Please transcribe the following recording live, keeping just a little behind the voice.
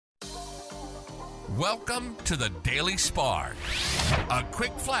Welcome to the Daily Spark, a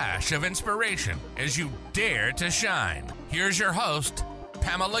quick flash of inspiration as you dare to shine. Here's your host,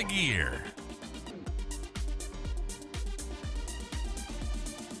 Pamela Gear.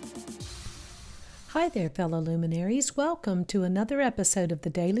 Hi there, fellow luminaries. Welcome to another episode of the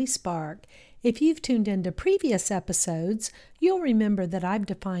Daily Spark. If you've tuned into previous episodes, you'll remember that I've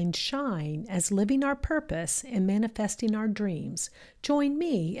defined shine as living our purpose and manifesting our dreams. Join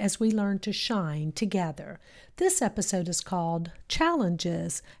me as we learn to shine together. This episode is called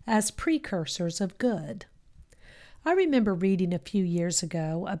Challenges as Precursors of Good. I remember reading a few years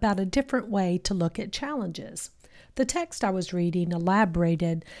ago about a different way to look at challenges. The text I was reading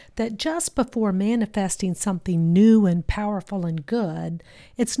elaborated that just before manifesting something new and powerful and good,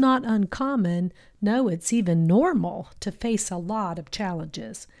 it's not uncommon, no, it's even normal to face a lot of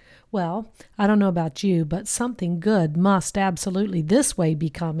challenges. Well, I don't know about you, but something good must absolutely this way be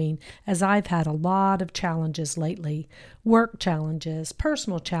coming, as I've had a lot of challenges lately. Work challenges,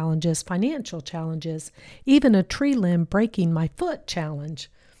 personal challenges, financial challenges, even a tree limb breaking my foot challenge.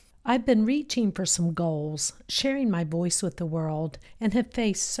 I've been reaching for some goals, sharing my voice with the world, and have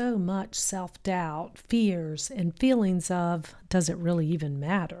faced so much self-doubt, fears, and feelings of, does it really even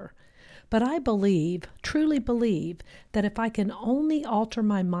matter? But I truly believe, that if I can only alter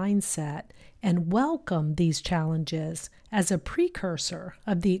my mindset and welcome these challenges as a precursor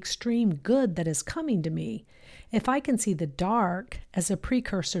of the extreme good that is coming to me, if I can see the dark as a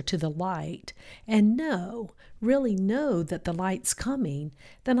precursor to the light and really know that the light's coming,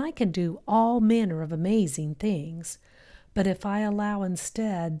 then I can do all manner of amazing things. But if I allow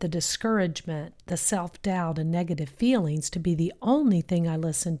instead the discouragement, the self-doubt, and negative feelings to be the only thing I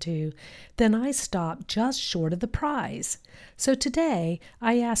listen to, then I stop just short of the prize. So today,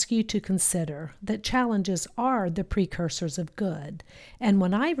 I ask you to consider that challenges are the precursors of good. And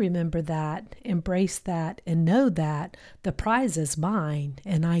when I remember that, embrace that, and know that, the prize is mine,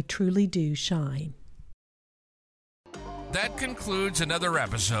 and I truly do shine. That concludes another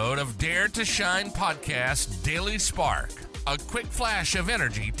episode of Dare to Shine Podcast Daily Spark, a quick flash of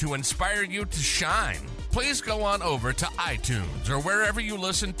energy to inspire you to shine. Please go on over to iTunes or wherever you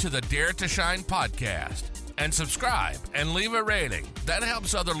listen to the Dare to Shine podcast and subscribe and leave a rating. That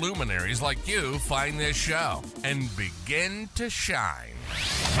helps other luminaries like you find this show and begin to shine.